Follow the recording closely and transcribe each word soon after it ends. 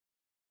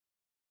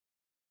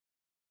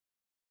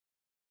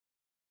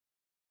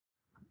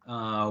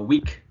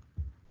week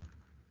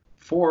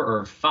 4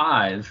 or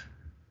 5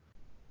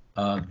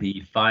 of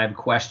the 5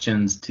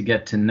 questions to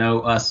get to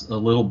know us a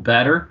little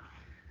better.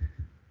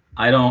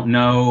 I don't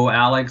know,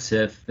 Alex,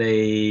 if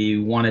they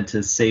wanted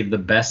to save the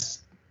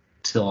best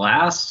to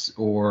last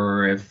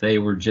or if they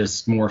were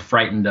just more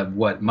frightened of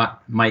what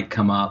might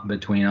come up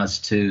between us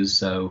two.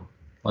 So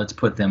let's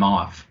put them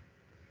off.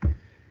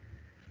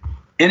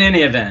 In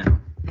any event,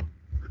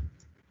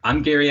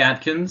 I'm Gary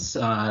Atkins,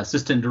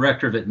 Assistant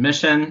Director of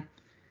Admission.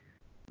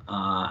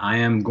 I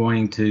am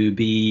going to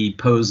be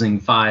posing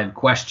 5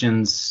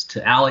 questions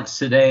to Alex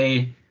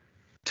today,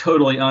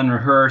 totally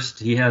unrehearsed.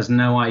 He has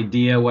no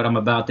idea what I'm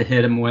about to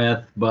hit him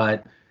with,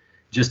 but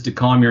just to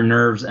calm your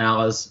nerves,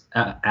 Alex,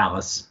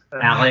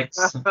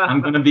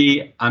 I'm gonna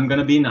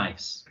be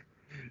nice.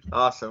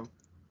 Awesome.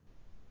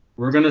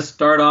 We're gonna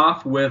start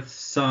off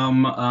with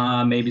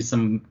maybe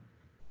some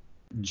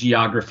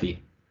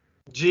geography.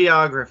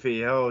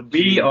 Geography. Oh,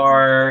 geez. You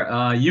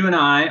and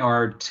I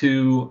are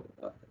 2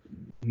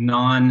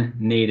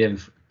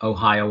 non-native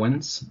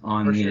Ohioans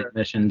on the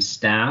admission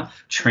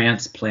staff,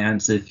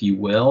 transplants, if you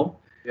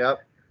will.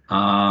 Yep.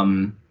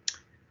 I'm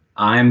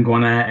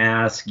going to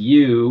ask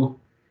you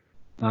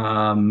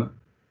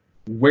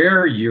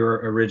where you're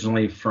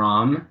originally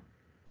from,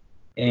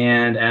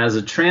 and as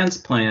a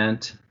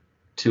transplant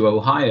to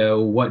Ohio,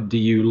 what do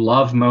you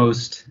love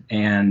most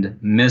and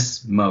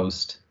miss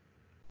most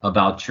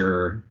about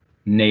your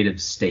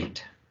native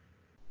state?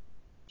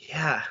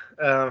 Yeah.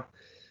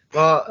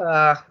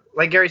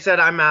 Like Gary said,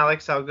 I'm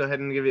Alex. I'll go ahead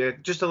and give you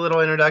just a little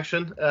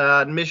introduction.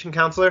 Admission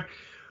counselor.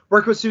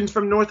 Work with students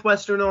from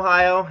northwestern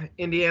Ohio,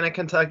 Indiana,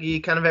 Kentucky,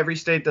 kind of every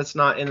state that's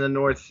not in the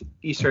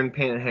northeastern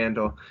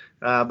panhandle.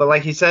 But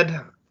like he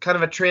said, kind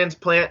of a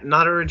transplant,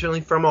 not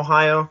originally from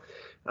Ohio.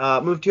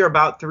 Moved here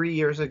about 3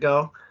 years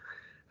ago.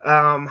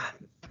 From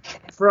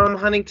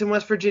Huntington,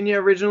 West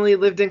Virginia, originally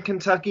lived in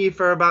Kentucky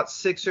for about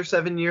 6 or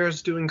 7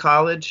 years doing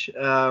college.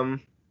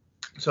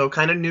 So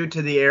kind of new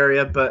to the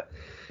area, but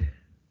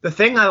the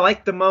thing I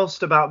liked the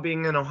most about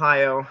being in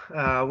Ohio,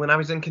 when I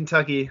was in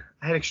Kentucky,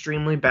 I had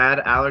extremely bad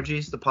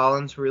allergies. The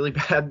pollen's really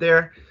bad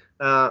there.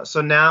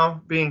 So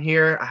now being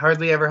here, I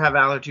hardly ever have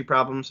allergy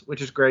problems,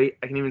 which is great.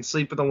 I can even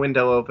sleep with the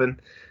window open.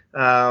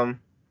 The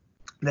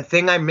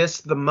thing I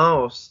missed the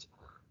most,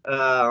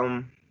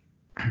 I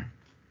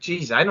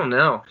don't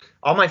know.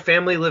 All my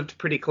family lived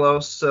pretty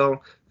close.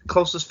 So the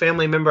closest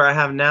family member I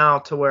have now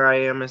to where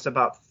I am is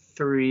about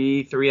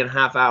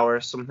 3.5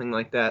 hours, something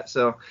like that.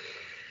 So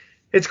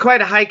it's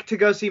quite a hike to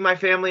go see my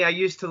family. I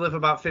used to live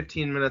about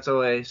 15 minutes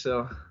away,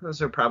 so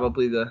those are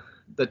probably the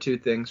 2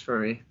 things for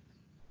me.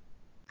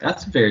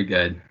 That's very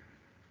good.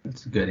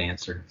 That's a good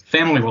answer.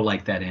 Family will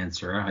like that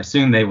answer. I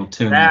assume they will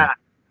tune in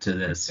to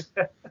this.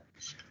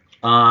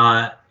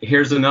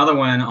 Here's another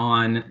one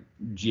on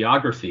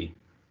geography.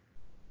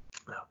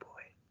 Oh,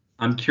 boy.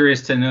 I'm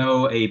curious to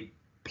know a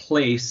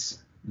place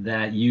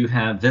that you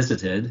have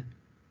visited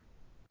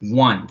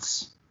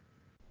once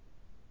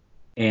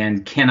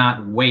and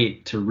cannot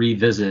wait to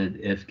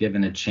revisit if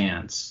given a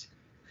chance.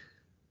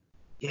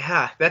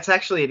 Yeah, that's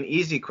actually an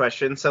easy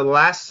question. So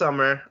last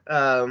summer,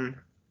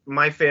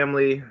 my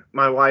family,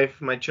 my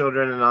wife, my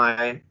children, and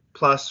I,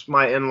 plus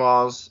my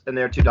in-laws and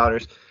their 2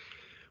 daughters,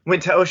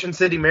 went to Ocean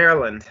City,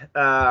 Maryland,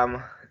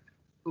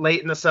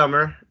 late in the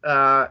summer.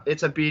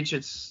 It's a beach.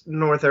 It's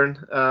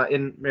northern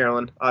in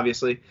Maryland,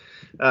 obviously,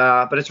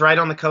 but it's right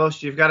on the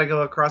coast. You've got to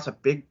go across a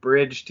big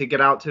bridge to get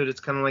out to it. It's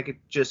kind of like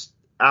just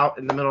out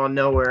in the middle of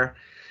nowhere.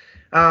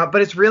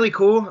 But it's really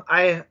cool.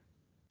 I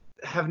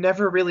have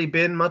never really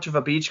been much of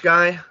a beach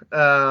guy,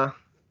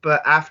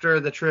 but after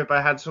the trip,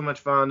 I had so much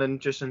fun and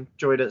just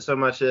enjoyed it so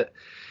much that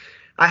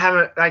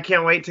I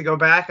can't wait to go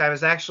back. I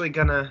was actually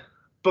going to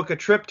book a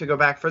trip to go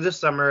back for this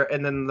summer,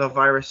 and then the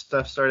virus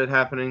stuff started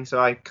happening, so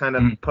I kind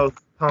of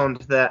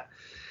postponed that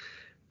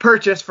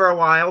purchase for a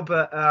while,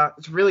 but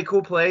it's a really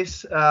cool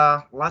place.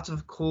 Lots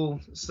of cool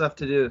stuff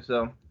to do,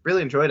 so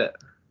really enjoyed it.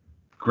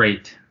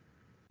 Great.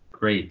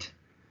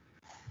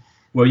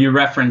 Well, you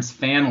referenced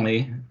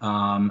family,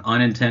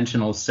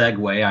 unintentional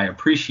segue. I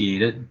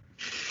appreciate it.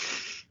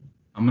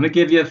 I'm going to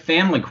give you a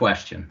family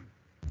question.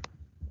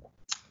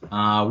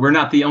 We're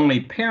not the only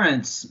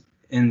parents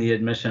in the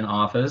admission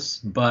office,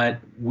 but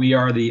we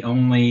are the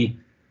only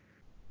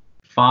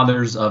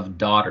fathers of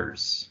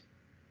daughters.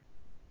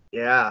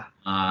 Yeah.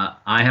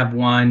 I have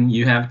 1,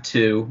 you have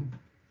 2.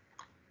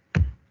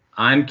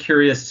 I'm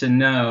curious to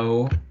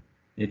know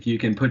if you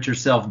can put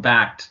yourself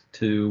back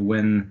to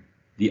when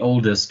the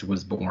oldest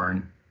was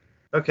born.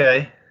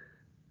 Okay.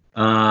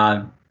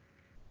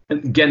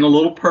 Getting a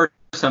little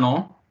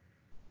personal.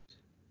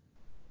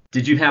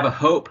 Did you have a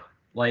hope,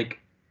 like,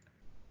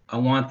 I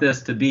want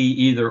this to be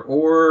either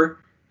or,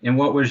 and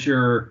what was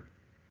your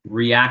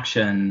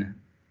reaction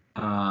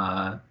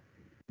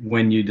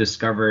when you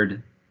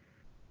discovered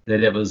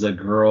that it was a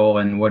girl,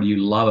 and what do you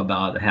love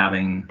about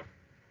having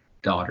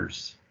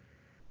daughters?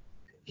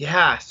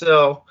 Yeah,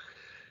 so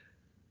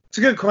it's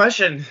a good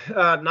question.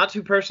 Not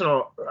too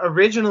personal.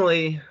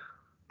 Originally,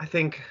 I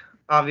think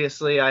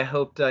obviously I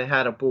hoped I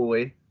had a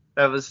boy.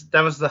 That was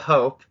the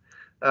hope.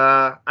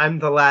 I'm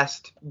the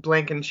last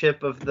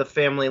Blankenship of the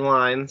family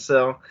line,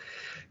 so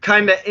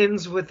kind of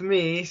ends with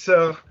me.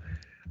 So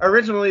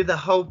originally the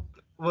hope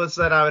was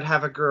that I would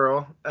have a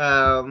girl,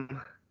 or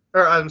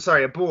I'm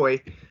sorry, a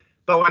boy.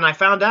 But when I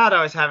found out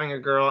I was having a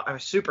girl, I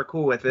was super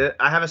cool with it.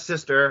 I have a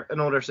sister, an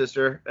older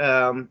sister,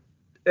 and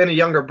a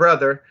younger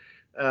brother.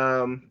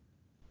 Um,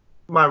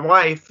 my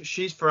wife,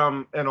 she's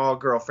from an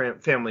all-girl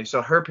family,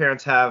 so her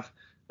parents have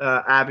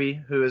Abby,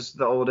 who is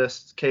the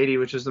oldest, Katie,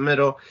 which is the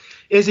middle,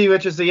 Izzy,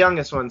 which is the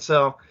youngest one.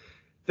 So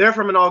they're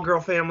from an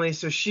all-girl family,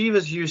 so she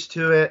was used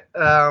to it.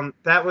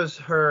 That was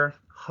her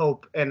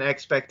hope and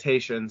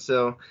expectation.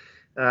 So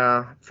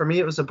for me,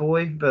 it was a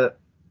boy, but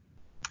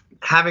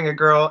having a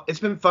girl, it's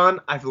been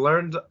fun. I've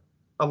learned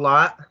a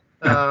lot.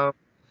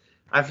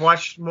 I've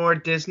watched more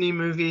Disney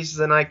movies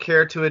than I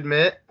care to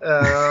admit.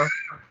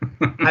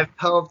 I've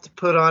helped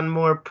put on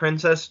more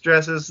princess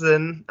dresses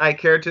than I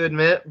care to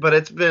admit, but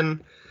it's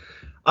been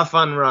a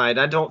fun ride.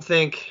 I don't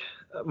think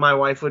my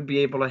wife would be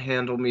able to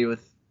handle me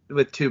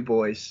with two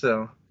boys,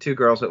 so two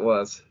girls it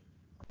was.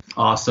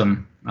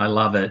 Awesome. I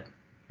love it.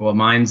 Well,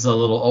 mine's a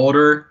little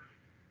older.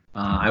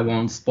 I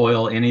won't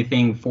spoil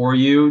anything for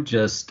you.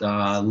 Just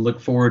look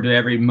forward to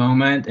every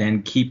moment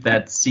and keep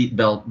that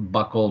seatbelt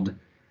buckled.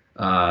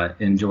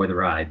 Enjoy the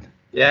ride.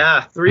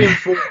 Yeah, 3 and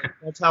 4.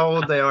 That's how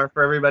old they are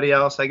for everybody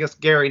else. I guess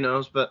Gary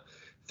knows, but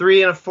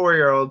 3 and a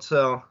 4-year-old,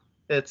 so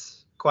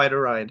it's quite a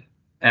ride.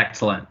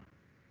 Excellent.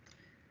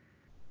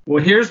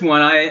 Well, here's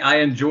one. I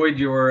enjoyed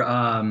your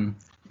a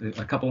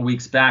couple of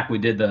weeks back. We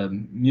did the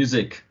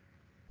music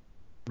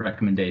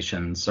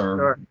recommendations, or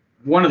Sure.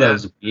 one of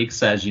those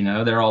weeks, as you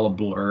know, they're all a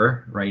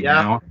blur right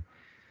Yeah.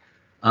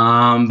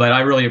 now. But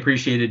I really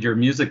appreciated your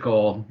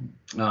musical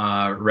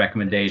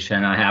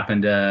recommendation. I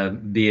happen to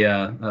be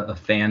a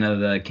fan of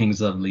the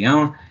Kings of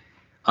Leon,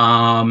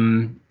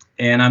 and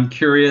I'm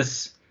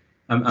curious.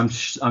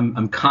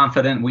 I'm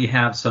confident we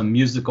have some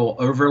musical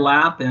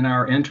overlap in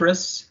our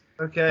interests.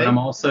 Okay. But I'm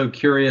also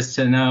curious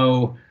to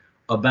know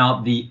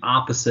about the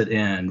opposite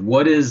end.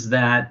 What is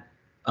that?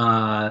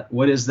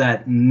 What is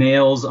that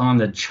nails on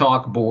the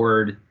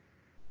chalkboard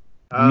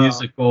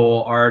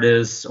musical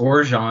artist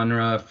or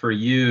genre for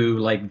you?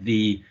 Like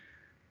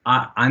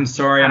I'm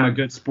sorry, I'm a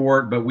good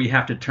sport, but we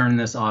have to turn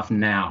this off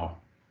now.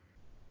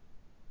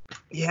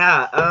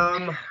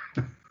 Yeah.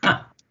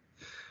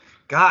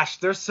 Gosh,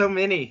 there's so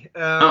many.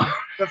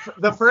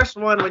 The first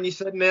one, when you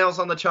said nails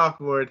on the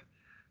chalkboard,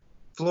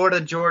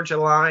 Florida Georgia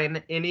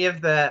Line, any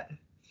of that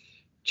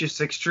just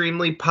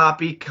extremely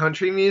poppy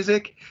country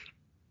music.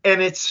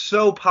 And it's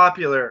so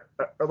popular,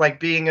 like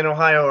being in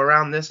Ohio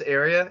around this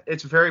area,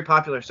 it's very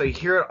popular. So you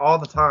hear it all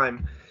the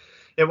time.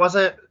 It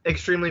wasn't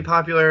extremely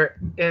popular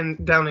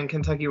down in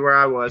Kentucky where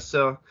I was.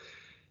 So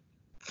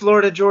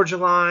Florida Georgia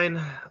Line,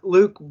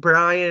 Luke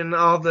Bryan,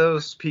 all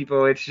those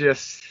people, it's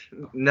just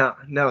no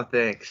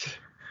thanks.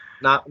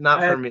 Not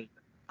for me.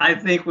 I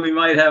think we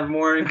might have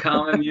more in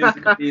common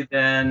musically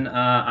than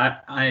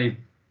I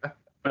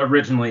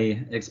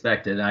originally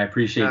expected. I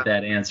appreciate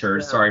that answer.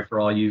 Yeah. Sorry for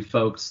all you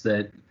folks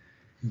that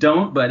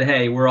don't, but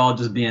hey, we're all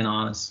just being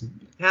honest.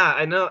 Yeah,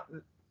 I know.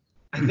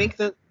 I think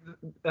that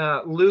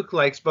Luke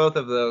likes both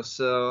of those.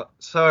 So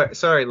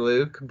sorry,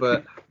 Luke,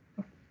 but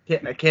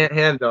I can't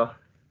handle.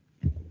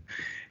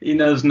 He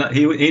knows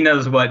he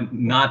knows what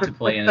not to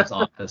play in his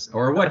office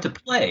or what to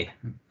play.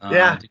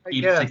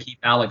 To keep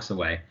Alex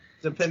away.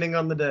 Depending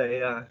on the day,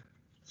 yeah.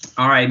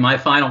 All right, my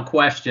final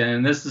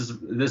question. This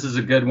is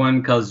a good one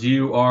because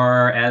you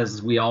are,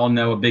 as we all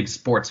know, a big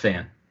sports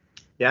fan.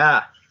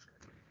 Yeah.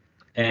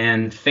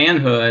 And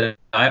fanhood,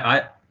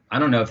 I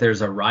don't know if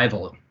there's a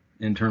rival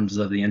in terms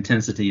of the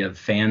intensity of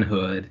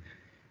fanhood,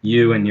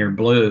 you and your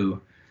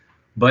blue.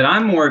 But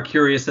I'm more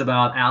curious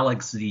about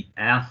Alex, the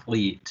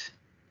athlete.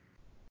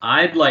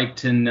 I'd like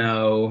to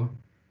know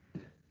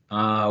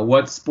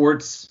what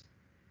sports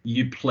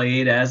you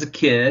played as a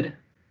kid.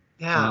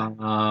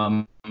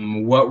 Yeah.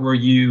 What were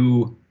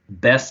you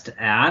best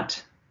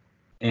at,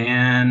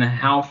 and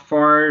how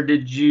far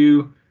did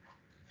you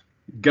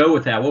go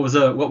with that? What was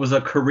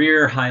a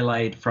career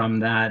highlight from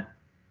that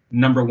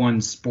number one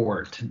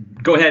sport?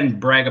 Go ahead and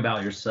brag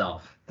about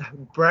yourself.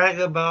 Brag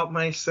about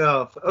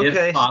myself.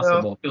 Okay, if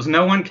possible, because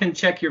no one can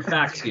check your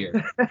facts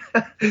here.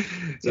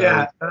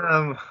 Yeah.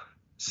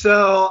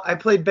 So I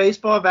played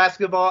baseball,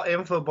 basketball,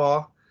 and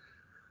football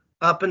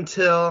from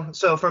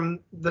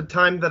the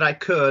time that I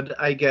could,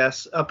 I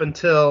guess, up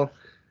until,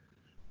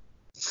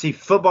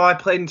 football I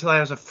played until I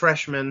was a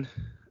freshman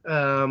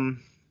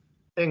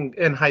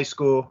in high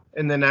school.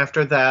 And then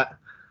after that,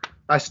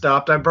 I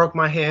stopped. I broke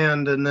my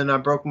hand, and then I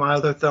broke my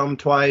other thumb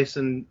twice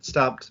and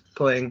stopped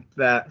playing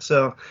that.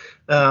 So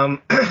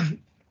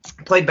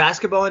played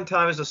basketball until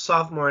I was a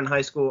sophomore in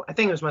high school. I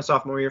think it was my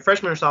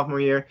freshman or sophomore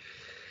year.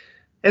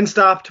 And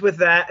stopped with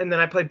that, and then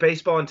I played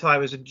baseball until I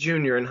was a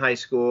junior in high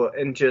school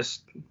and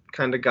just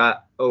kind of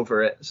got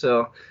over it.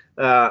 So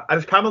I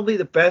was probably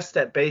the best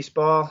at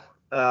baseball.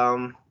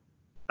 I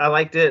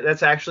liked it.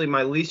 That's actually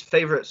my least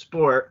favorite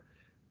sport,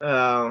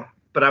 but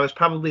I was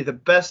probably the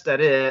best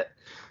at it.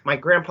 My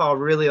grandpa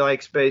really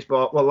liked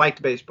baseball.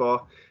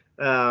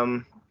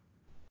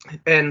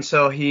 And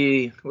so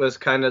he was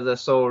kind of the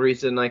sole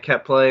reason I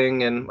kept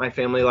playing, and my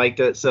family liked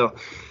it. So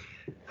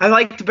I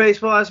liked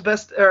baseball.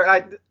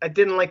 I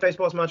didn't like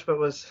baseball as much, but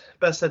was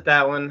best at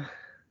that one.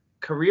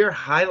 Career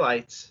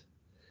highlights.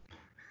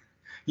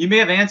 You may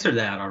have answered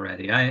that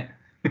already.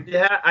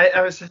 Yeah,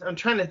 I'm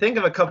trying to think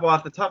of a couple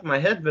off the top of my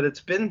head, but it's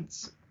been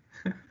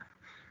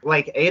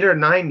like 8 or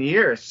 9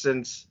 years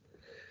since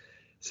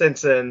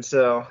then.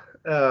 So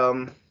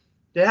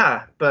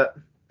yeah, but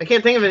I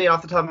can't think of any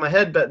off the top of my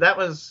head. But that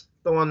was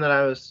the one that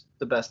I was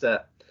the best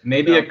at.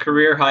 Maybe So, a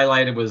career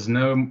highlight. It was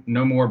no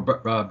more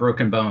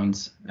broken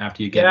bones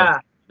after you gave yeah,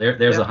 up.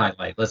 There's yeah, a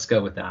highlight. Let's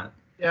go with that.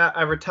 yeah.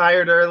 I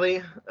retired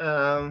early.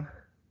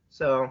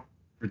 So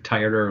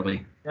Retired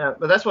early. yeah,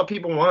 but that's what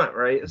people want,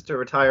 right? Is to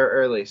retire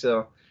early.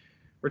 So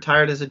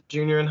retired as a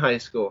junior in high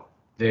school.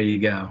 There you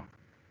go.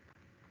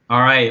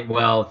 All right.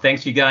 Well,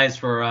 thanks you guys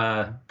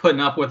for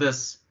putting up with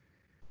us,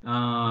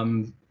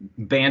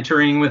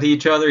 bantering with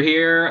each other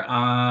here.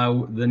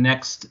 The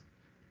next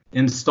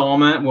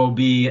installment will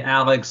be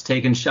Alex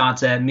taking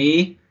shots at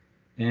me,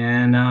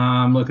 and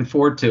I'm looking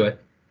forward to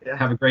it. Yeah.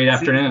 Have a great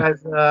afternoon.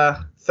 See you guys,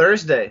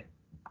 Thursday.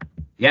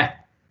 Yeah.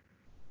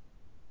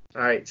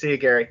 All right. See you,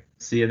 Gary.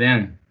 See you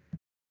then.